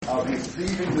of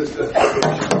receiving this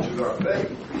justification, which is our faith,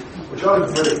 which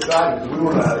always very exciting because we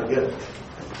don't know how to get it.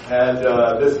 And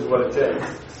this is what it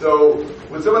takes. So,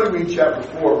 would somebody read chapter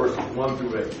 4, verses 1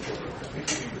 through 8?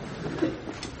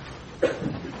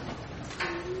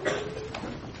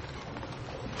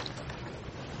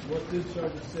 What then shall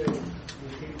we say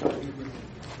when came to Abraham,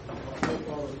 our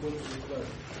forefather according to the flesh?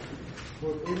 For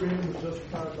if Abraham was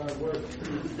justified by works,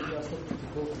 he got something to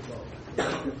boast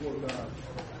about before God.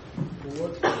 For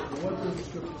what does the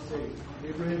scripture say?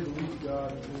 Abraham believed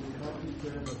God, and it was accounted to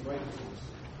him as righteousness.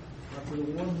 Now for the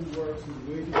one who works, his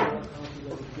wages are not counted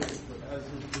as a gift, but as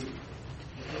his due.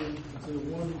 And to the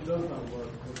one who does not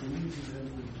work, but believes in him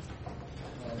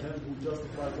who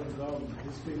justifies ungodly,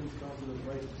 his faith is counted as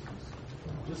righteousness.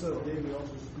 Just as David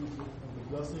also speaks of the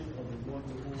blessing of the one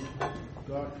to whom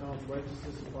God counts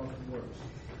righteousness upon his works.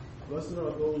 Blessed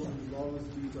are those whose lawless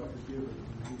deeds are forgiven,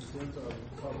 and whose sins are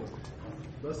covered.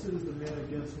 Blessed is the man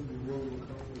against whom the world will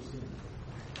count their sin.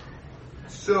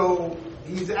 So,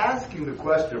 he's asking the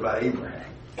question about Abraham.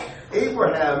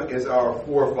 Abraham is our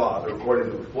forefather,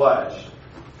 according to the flesh,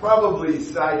 probably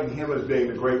citing him as being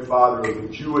the great father of the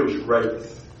Jewish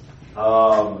race.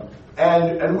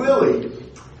 And really,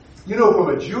 you know, from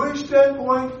a Jewish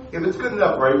standpoint, if it's good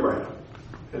enough for Abraham,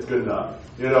 it's good enough.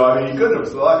 You know, I mean, he couldn't have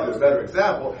selected a better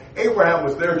example. Abraham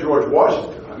was their George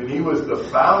Washington. I mean, he was the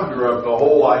founder of the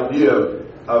whole idea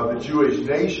of the Jewish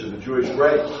nation, the Jewish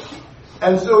race.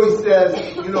 And so he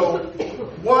says, you know,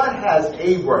 what has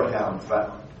Abraham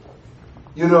found?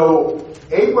 You know,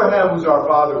 Abraham, who's our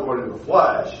father according to the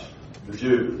flesh, the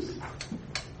Jews,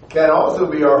 can also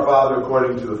be our father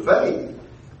according to the faith.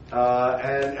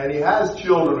 And he has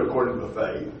children according to the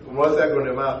faith. And what's that going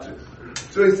to amount to?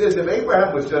 So he says, if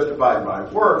Abraham was justified by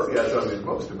works, he has something to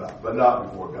boast about, but not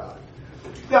before God.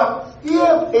 Now,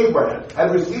 if Abraham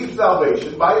had received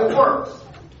salvation by his works,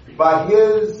 by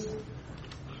his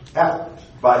effort,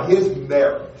 by his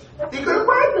merit, he could have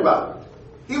bragged about it.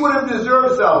 He would have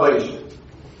deserved salvation.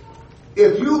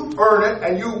 If you earn it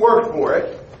and you work for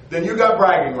it, then you got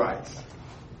bragging rights.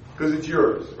 Because it's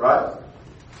yours, right?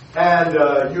 And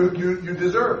you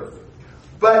deserve it.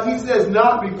 But he says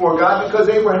not before God because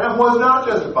Abraham was not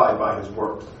justified by his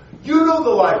works. You know the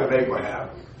life of Abraham.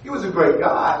 He was a great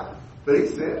guy, but he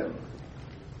sinned.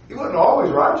 He wasn't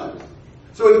always righteous.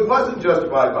 So he wasn't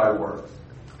justified by works.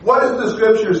 What does the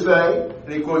scripture say?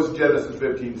 And he quotes Genesis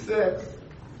 15:6.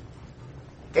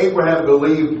 Abraham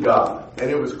believed God,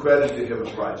 and it was credited to him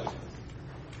as righteousness.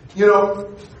 You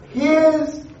know,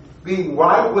 his being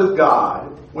right with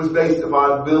God was based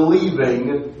upon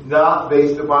believing, not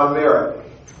based upon merit.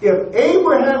 If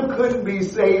Abraham couldn't be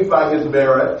saved by his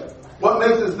merit, what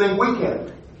makes us think we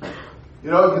can? You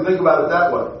know, if you think about it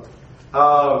that way.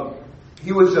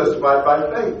 He was justified by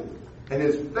faith. And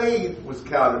his faith was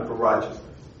counted for righteousness.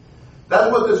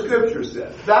 That's what the scripture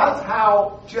says. That's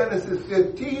how Genesis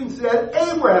 15 said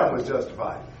Abraham was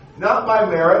justified. Not by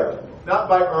merit, not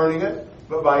by earning it,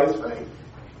 but by his faith.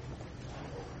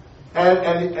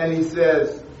 And he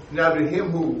says, now to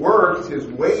him who works, his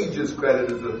wage is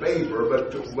credited as a favor,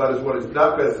 but as what is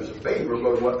not credited as a favor,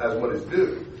 but as what is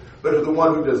due. But to the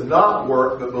one who does not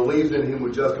work, but believes in him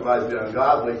who justifies the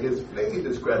ungodly, his faith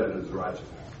is credited as righteousness.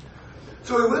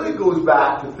 So it really goes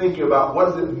back to thinking about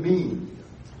what does it mean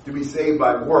to be saved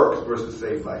by works versus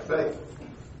saved by faith.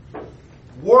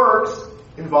 Works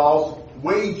involves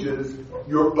wages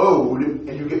you're owed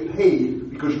and you get paid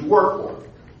because you work for it.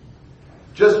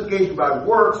 Justification by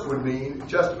works would mean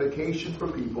justification for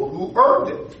people who earned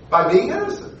it by being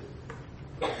innocent.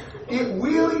 It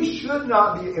really should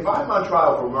not be, if I'm on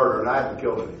trial for murder and I haven't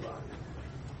killed anybody,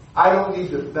 I don't need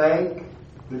to thank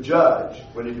the judge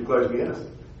when he declares me innocent.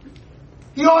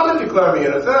 He ought to declare me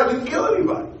innocent. I didn't kill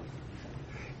anybody.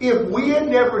 If we had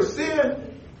never sinned,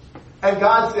 and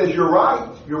God says you're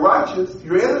right, you're righteous,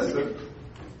 you're innocent,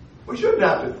 we shouldn't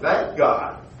have to thank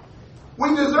God.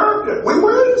 We deserved it. We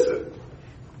were innocent.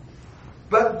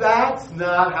 But that's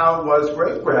not how it was for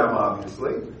Abraham,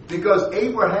 obviously, because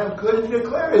Abraham couldn't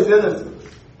declare his innocence.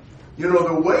 You know,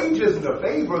 the wage isn't a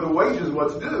favor, the wage is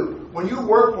what's due. When you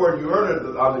work for it and you earn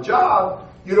it on the job,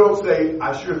 you don't say,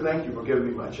 I sure thank you for giving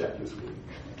me my check this week.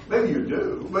 Maybe you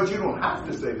do, but you don't have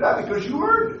to say that because you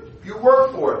earned it. You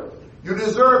worked for it. You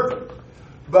deserved it.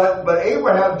 But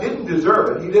Abraham didn't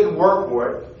deserve it. He didn't work for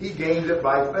it. He gained it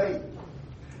by faith.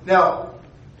 Now,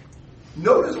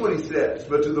 notice what he says.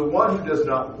 But to the one who does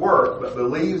not work, but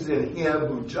believes in him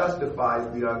who justifies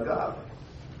the ungodly.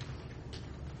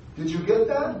 Did you get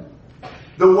that?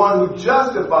 The one who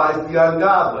justifies the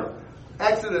ungodly.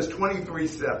 Exodus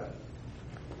 23:7.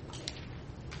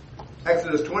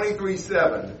 Exodus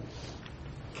 23:7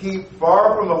 keep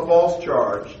far from a false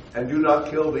charge, and do not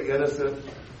kill the innocent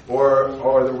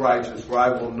or the righteous, for I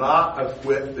will not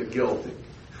acquit the guilty.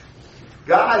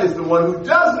 God is the one who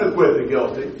doesn't acquit the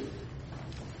guilty.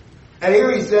 And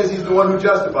here he says he's the one who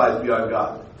justifies the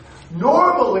ungodly.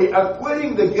 Normally,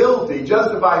 acquitting the guilty,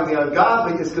 justifying the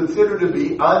ungodly, is considered to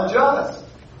be unjust.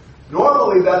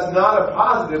 Normally, that's not a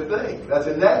positive thing. That's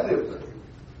a negative thing.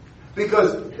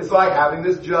 Because it's like having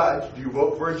this judge. Do you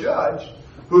vote for a judge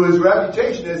who his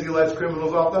reputation is he lets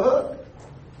criminals off the hook?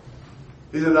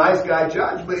 He's a nice guy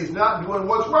judge, but he's not doing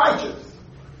what's righteous.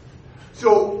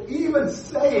 So even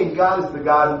saying God is the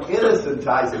God who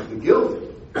innocentizes the guilty,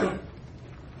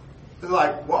 it's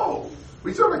like, whoa,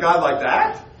 we serve a God like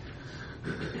that?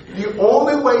 The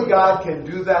only way God can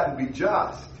do that and be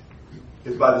just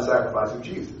is by the sacrifice of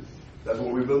Jesus. That's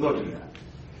what we've been looking at.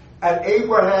 And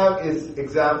Abraham is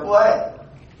example A.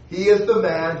 He is the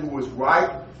man who was right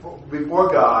before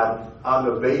God on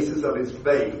the basis of his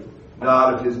faith,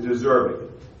 not of his deserving.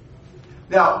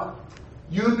 Now,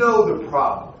 you know the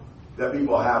problem that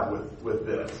people have with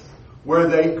this, where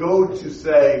they go to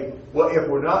say, well, if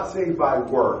we're not saved by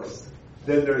works,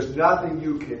 then there's nothing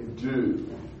you can do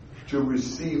to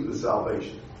receive the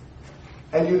salvation.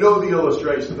 And you know the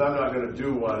illustrations. I'm not going to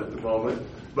do one at the moment.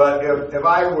 But if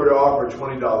I were to offer a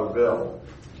 $20 bill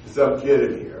to some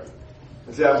kid in here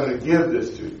and say, I'm going to give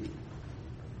this to you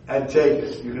and take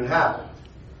it, you can have it.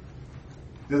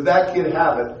 Does that kid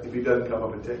have it if he doesn't come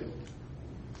up and take it?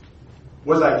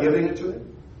 Was I giving it to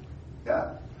him?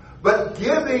 Yeah. But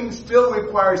giving still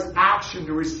requires action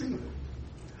to receive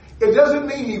it. It doesn't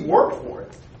mean he worked for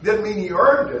it. It doesn't mean he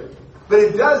earned it. But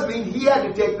it does mean he had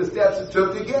to take the steps it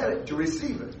took to get it, to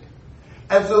receive it.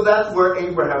 And so that's where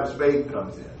Abraham's faith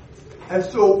comes in. And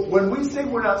so when we say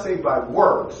we're not saved by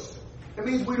works, it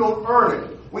means we don't earn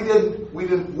it. We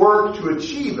didn't work to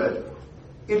achieve it.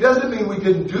 It doesn't mean we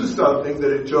didn't do something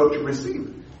that it took to receive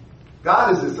it.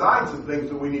 God has assigned some things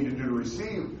that we need to do to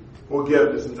receive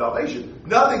forgiveness and salvation.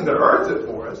 Nothing that earns it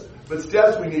for us, but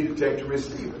steps we need to take to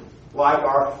receive it. Like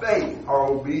our faith, our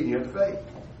obedient faith.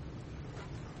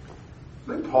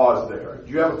 Let me pause there.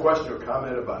 Do you have a question or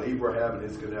comment about Abraham and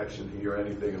his connection here,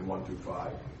 anything in 1 through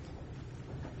 5?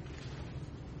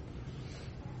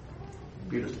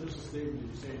 Peter. This is statement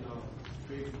you're saying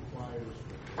faith requires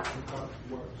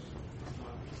works.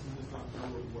 It's not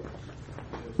works.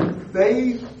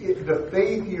 The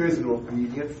faith here is an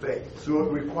obedient faith. So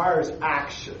it requires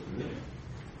action.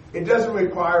 It doesn't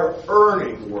require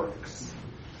earning works.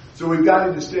 So we've got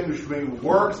to distinguish between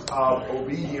works of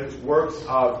obedience, works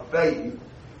of faith,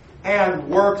 and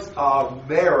works of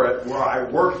merit where I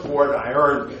worked for it and I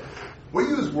earned it. We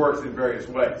use works in various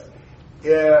ways.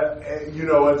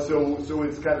 And so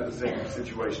it's kind of the same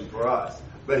situation for us.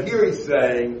 But here he's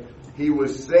saying he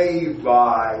was saved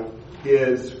by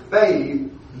his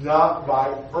faith, not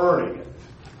by earning it.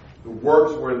 The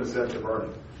works were in the sense of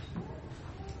earning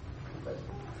it.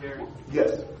 Gary?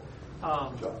 Yes.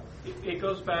 It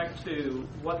goes back to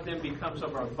what then becomes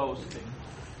of our boasting.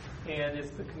 And it's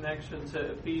the connection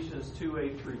to Ephesians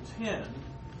 2:8 through 10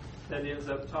 that ends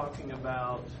up talking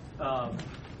about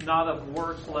not of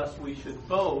works lest we should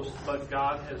boast, but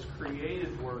God has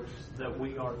created works that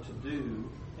we are to do.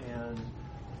 And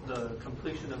the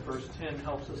completion of verse 10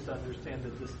 helps us to understand the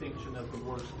distinction of the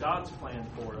works God's planned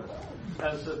for us,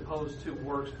 as opposed to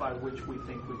works by which we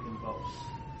think we can boast.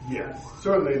 Yes,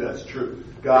 certainly that's true.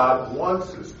 God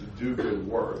wants us to do good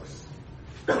works,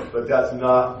 but that's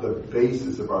not the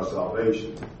basis of our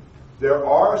salvation. There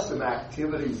are some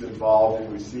activities involved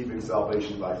in receiving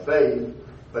salvation by faith,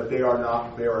 but they are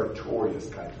not meritorious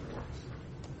kind of works.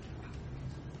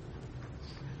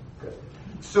 Okay.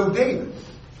 So David,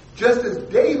 just as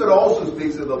David also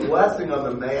speaks of the blessing on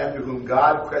the man to whom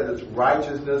God credits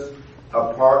righteousness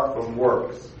apart from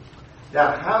works.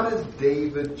 Now, how does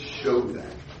David show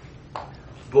that?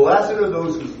 Blessed are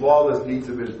those whose lawless deeds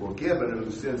have been forgiven and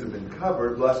whose sins have been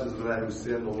covered. Blessed is the man whose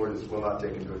sin the Lord will not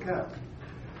take into account.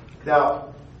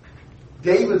 Now,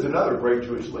 David's another great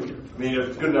Jewish leader. I mean, if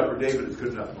it's good enough for David, it's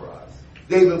good enough for us.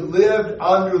 David lived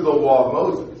under the law of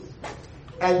Moses.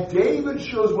 And David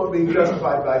shows what being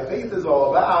justified by faith is all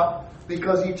about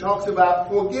because he talks about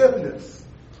forgiveness.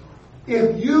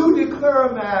 If you declare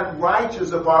a man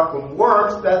righteous apart from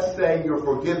works, that's saying you're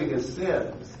forgiving his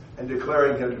sins and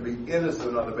declaring him to be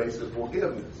innocent on the basis of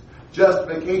forgiveness.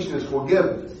 Justification is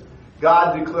forgiveness.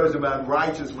 God declares a man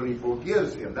righteous when he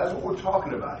forgives him. That's what we're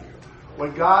talking about here.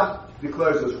 When God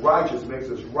declares us righteous, makes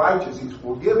us righteous, he's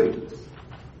forgiving us.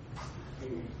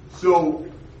 So,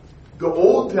 the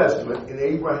Old Testament in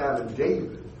Abraham and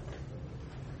David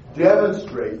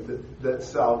demonstrate that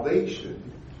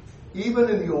salvation even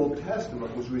in the Old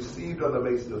Testament, was received on the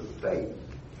basis of faith.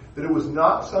 That it was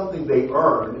not something they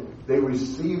earned. They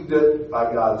received it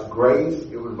by God's grace.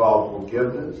 It would involve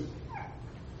forgiveness.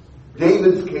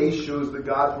 David's case shows that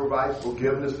God provides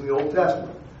forgiveness in the Old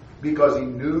Testament because he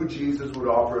knew Jesus would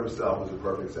offer himself as a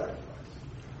perfect sacrifice.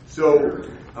 So,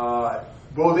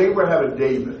 both Abraham and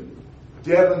David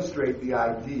demonstrate the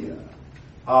idea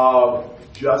of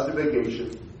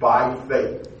justification by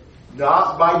faith.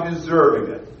 Not by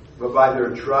deserving it, but by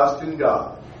their trust in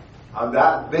God. On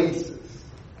that basis,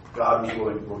 God is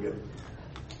willing to forgive them.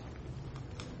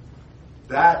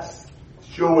 That's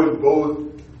showing both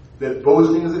that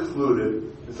boasting is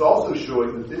excluded. It's also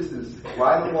showing that this is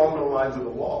right along the lines of the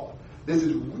law. This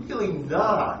is really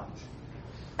not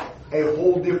a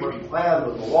whole different plan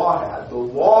than the law had. The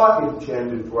law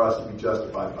intended for us to be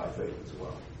justified by faith as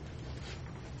well.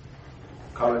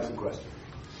 Comments and questions?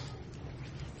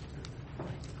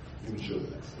 You can show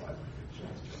the next slide.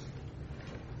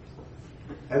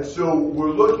 And so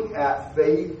we're looking at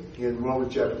faith in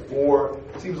Romans chapter 4.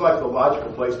 It seems like the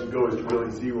logical place to go is to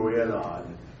really zero in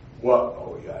on what...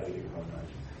 Oh, yeah, 81.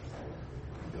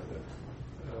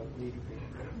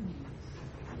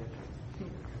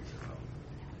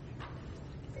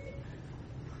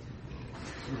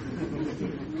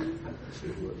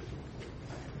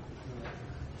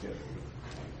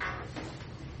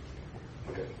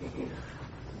 Okay.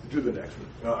 Do the next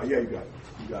one. Yeah, you got it.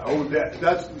 Oh,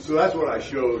 that's what I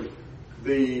showed,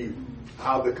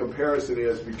 how the comparison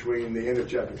is between the end of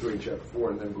chapter 3 and chapter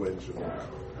 4, and then go ahead and show that.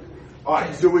 All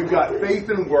right, so we've got faith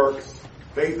in works,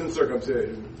 faith in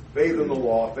circumcision, faith in the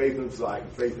law, faith in sight,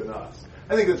 and faith in us.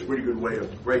 I think that's a pretty good way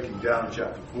of breaking down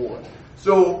chapter 4.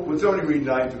 So, would somebody read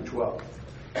 9 through 12?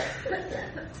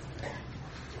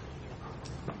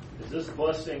 Is this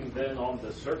blessing then on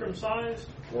the circumcised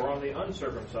or on the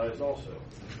uncircumcised also?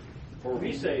 For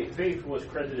we say faith was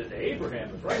credited to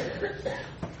Abraham as righteousness.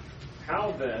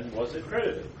 How then was it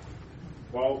credited?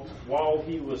 While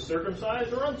he was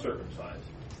circumcised or uncircumcised?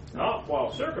 Not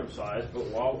while circumcised, but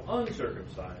while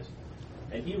uncircumcised.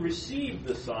 And he received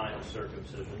the sign of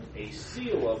circumcision, a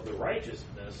seal of the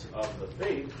righteousness of the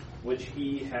faith which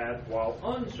he had while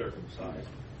uncircumcised,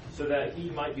 so that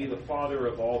he might be the father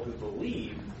of all who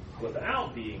believe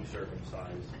without being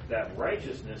circumcised, that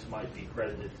righteousness might be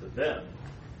credited to them,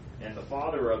 and the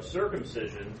father of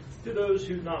circumcision to those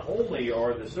who not only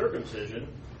are the circumcision,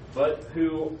 but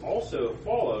who also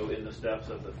follow in the steps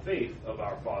of the faith of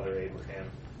our father Abraham,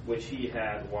 which he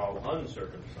had while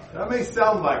uncircumcised. That may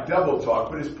sound like double talk,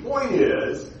 but his point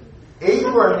is,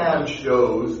 Abraham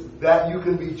shows that you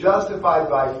can be justified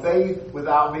by faith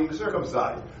without being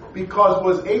circumcised. Because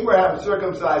was Abraham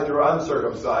circumcised or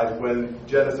uncircumcised when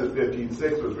Genesis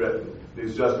 15:6 was written? He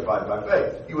was justified by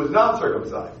faith. He was not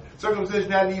circumcised. Circumcision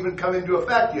hadn't even come into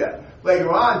effect yet.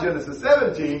 Later on, Genesis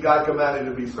 17, God commanded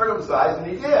him to be circumcised,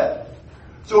 and he did.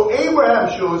 So Abraham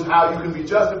shows how you can be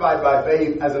justified by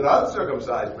faith as an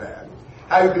uncircumcised man,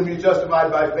 how you can be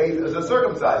justified by faith as a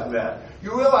circumcised man.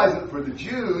 You realize that for the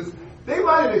Jews, they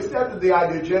might have accepted the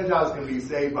idea Gentiles can be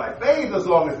saved by faith as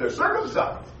long as they're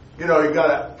circumcised. You know, you've got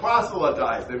to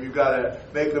proselytize them, you've got to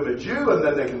make them a Jew, and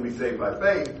then they can be saved by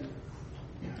faith.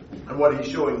 And what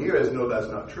he's showing here is, no, that's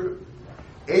not true.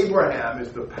 Abraham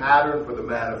is the pattern for the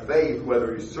man of faith,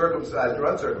 whether he's circumcised or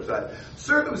uncircumcised.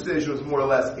 Circumcision was more or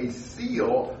less a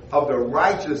seal of the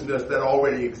righteousness that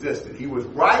already existed. He was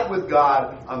right with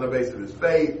God on the basis of his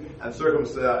faith, and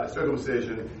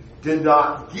circumcision did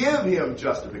not give him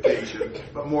justification,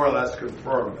 but more or less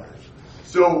confirmed that.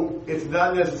 So it's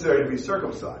not necessary to be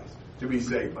circumcised to be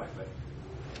saved by faith.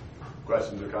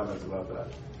 Questions or comments about that?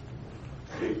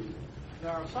 Steve?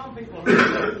 There are some people who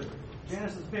use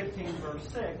Genesis 15 verse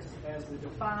 6 as the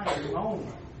defining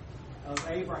moment of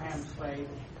Abraham's faith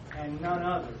and no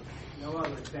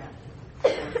other example.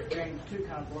 James 2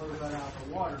 kind of blows that out of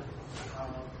the water,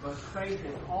 but faith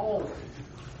is always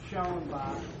shown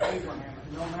by Abraham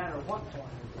no matter what point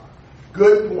in his life.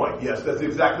 Good point. Yes, that's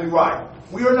exactly right.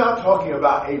 We are not talking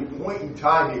about a point in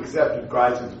time he accepted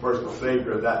Christ as personal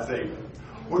Savior and that saved him.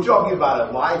 We're talking about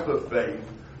a life of faith.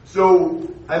 So,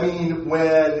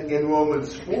 when in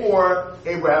Romans 4,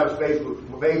 Abraham's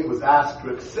faith was asked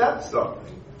to accept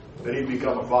something, that he'd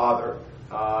become a father,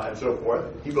 and so forth,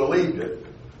 he believed it.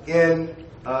 In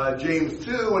James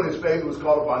 2, when his faith was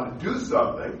called upon to do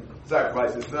something,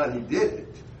 sacrifice his son, he did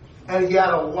it. And he had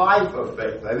a life of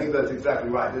faith. I think that's exactly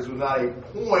right. This was not a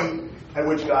point at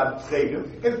which God saved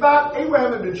him. In fact,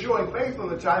 Abraham had been showing faith from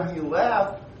the time he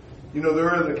left, the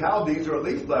Ur of the Chaldees, or at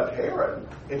least left Haran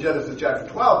in Genesis chapter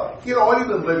 12. He'd already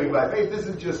been living by faith. This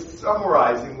is just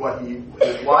summarizing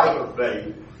his life of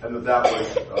faith, and that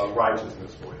was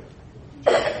righteousness for him.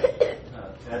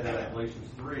 add that Galatians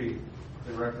 3,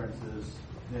 it references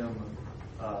him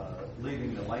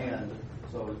leaving the land.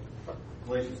 So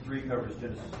Galatians 3 covers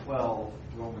Genesis 12,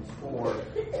 Romans 4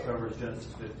 covers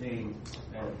Genesis 15,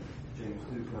 and James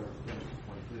 2 covers Genesis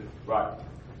 22. Right.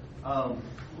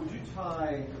 Would you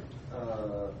tie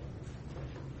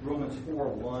Romans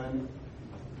 4:1,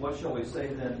 what shall we say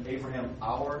then, Abraham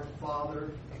our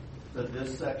father, to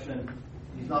this section?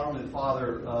 He's not only the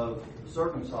father of the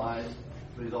circumcised,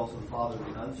 but he's also the father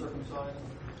of the uncircumcised?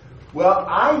 Well,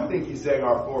 I think he's saying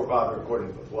our forefather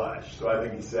according to the flesh. So I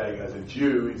think he's saying as a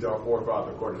Jew, he's our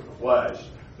forefather according to the flesh.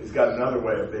 He's got another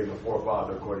way of being a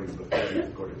forefather according to the faith,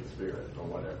 according to the Spirit, or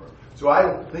whatever. So I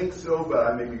don't think so, but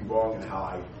I may be wrong in how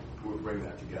I would bring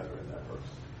that together in that verse.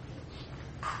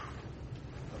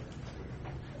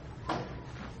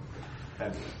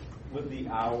 And would the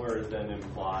hour then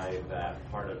imply that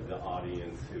part of the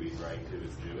audience who he's writing to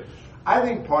is Jewish? I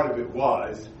think part of it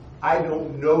was. I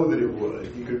don't know that it would.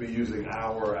 He could be using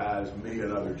our as me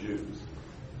and other Jews.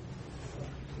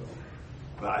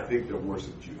 But I think there were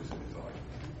some Jews in his audience.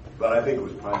 But I think it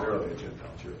was primarily a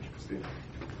Gentile church. Christina?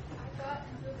 I got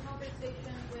into a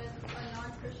conversation with a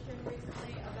non-Christian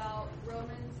recently about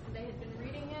Romans, and they had been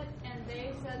reading it, and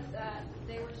they said that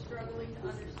they were struggling to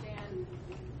understand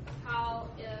how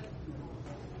if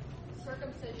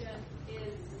circumcision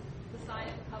is the sign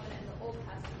of the covenant in the Old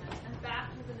Testament, and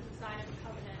baptism is the sign of the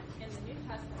covenant in the New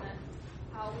Testament,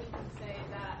 how we can say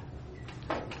that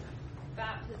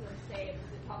baptism saves,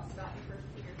 as it talks about in 1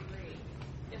 Peter 3,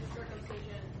 if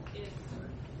circumcision is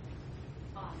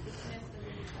dismissed in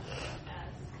the New Testament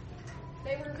as.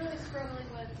 They were really struggling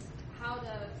with how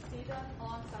to see them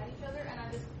alongside each other,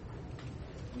 and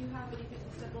do you have anything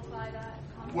to simplify that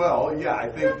concept? Well, yeah, I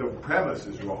think the premise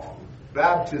is wrong.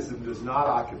 Baptism does not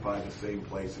occupy the same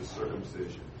place as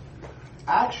circumcision.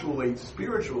 Actually,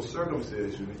 spiritual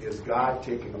circumcision is God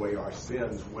taking away our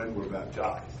sins when we're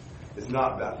baptized. It's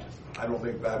not baptism. I don't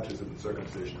think baptism and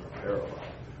circumcision are parallel.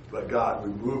 But God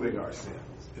removing our sins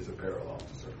is a parallel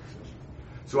to circumcision.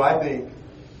 So I think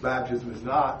baptism is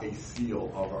not a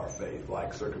seal of our faith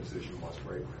like circumcision was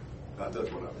for Abraham. That's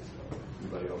what I would say.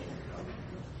 Anybody else want to comment?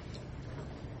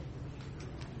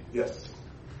 Yes?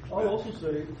 I'll also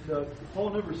say that Paul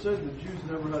never said the Jews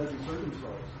never had to be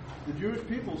circumcised. The Jewish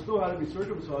people still had to be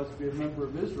circumcised to be a member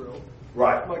of Israel.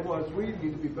 Right. Likewise, we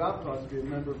need to be baptized to be a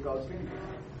member of God's kingdom.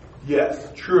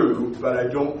 Yes, true, but I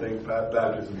don't think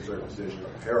baptism and circumcision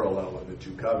are parallel in the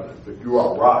two covenants. But you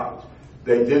are right.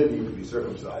 They did need to be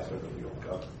circumcised under the old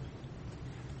covenant.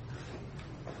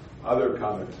 Other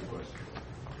comments and questions?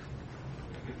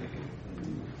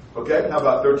 Okay, how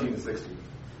about 13 to 16?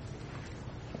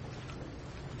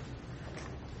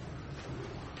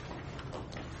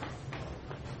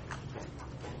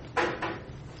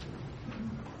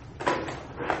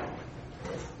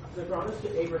 The promise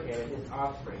to Abraham and his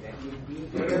offspring that he would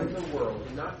be heir of the world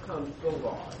did not come to the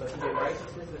law, but to the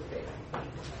righteousness of faith.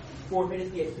 For if it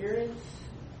is the adherents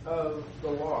of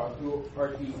the law who are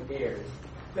to be heirs,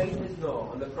 faith is null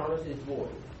and the promise is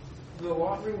void. For the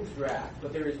law brings wrath,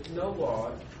 but there is no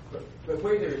law. But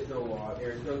where there is no law,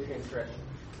 there is no transgression.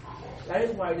 That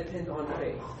is why it depends on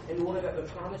faith, in order that the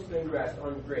promise may rest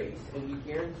on grace and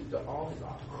be guaranteed to all his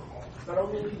offspring, not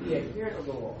only to the adherent of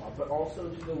the law, but also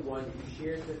to the one who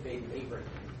shares the faith of Abraham,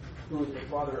 who is the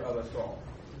father of us all.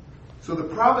 So the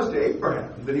promise to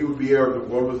Abraham that he would be heir of the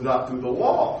world was not through the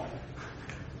law.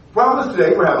 Promise to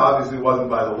Abraham obviously wasn't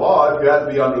by the law. If you had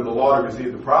to be under the law to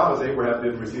receive the promise, Abraham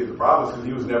didn't receive the promise because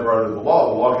he was never under the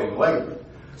law. The law came later.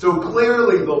 So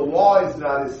clearly the law is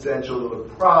not essential to the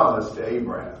promise to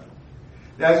Abraham.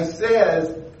 Now he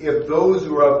says, if those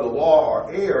who are of the law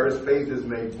are heirs, faith is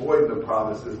made void and the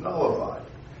promise is nullified.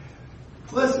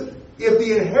 Listen, if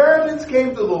the inheritance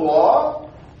came to the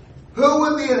law, who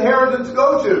would the inheritance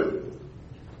go to?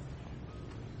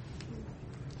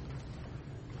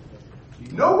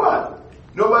 No one.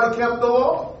 Nobody kept the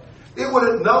law. It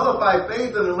would nullify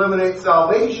faith and eliminate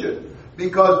salvation.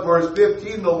 Because verse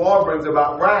 15, the law brings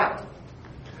about wrath.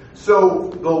 So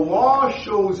the law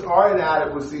shows our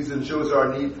inadequacies and shows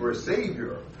our need for a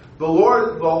Savior. The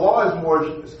law is more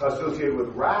associated with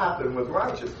wrath than with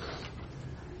righteousness.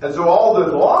 And so all the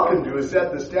law can do is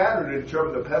set the standard and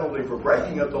determine the penalty for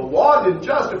breaking it. The law didn't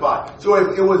justify. So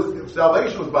if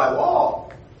salvation was by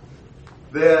law,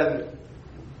 then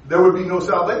there would be no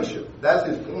salvation. That's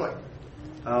his point.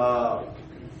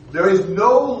 There is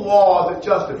no law that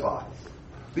justifies.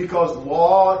 Because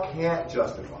law can't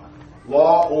justify.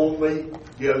 Law only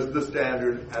gives the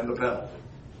standard and the penalty.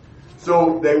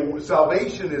 So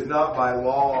salvation is not by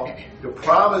law. The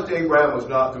promise to Abraham was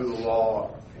not through the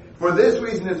law. For this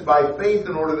reason it's by faith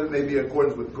in order that it may be in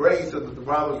accordance with grace, so that the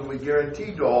promise will be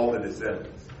guaranteed to all the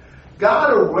descendants.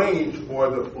 God arranged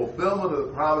for the fulfillment of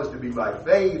the promise to be by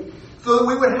faith so that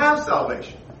we would have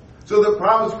salvation. So the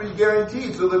promise would be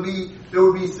guaranteed. So there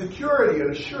would be security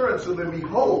and assurance. So there would be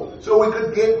hope. So we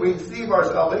could receive our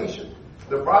salvation.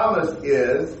 The promise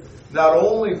is not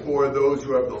only for those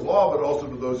who have the law, but also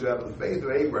to those who have the faith of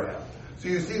Abraham. So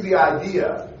you see the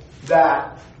idea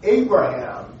that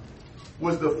Abraham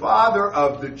was the father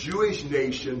of the Jewish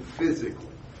nation physically.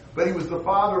 But he was the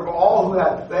father of all who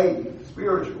had faith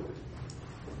spiritually.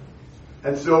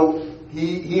 And so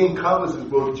he encompasses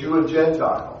both Jew and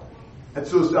Gentile. And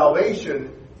so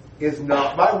salvation is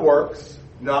not by works,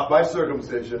 not by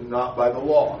circumcision, not by the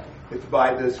law. It's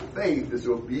by this faith, this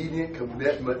obedient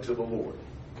commitment to the Lord.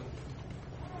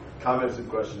 Comments and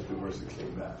questions to verse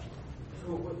 16, Matt?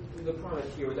 So the promise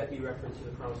here, would that be reference to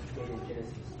the promise made in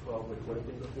Genesis 12, which would have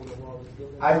been before the law was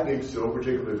given? I think so,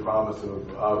 particularly the promise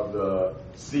of the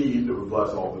seed that would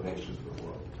bless all the nations of the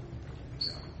world.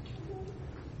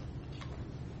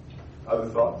 Other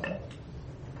thoughts?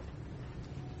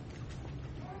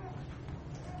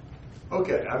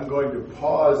 Okay, I'm going to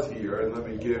pause here and let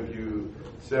me give you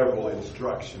several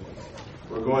instructions.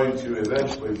 We're going to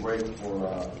eventually break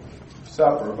for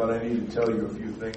supper, but I need to tell you a few things.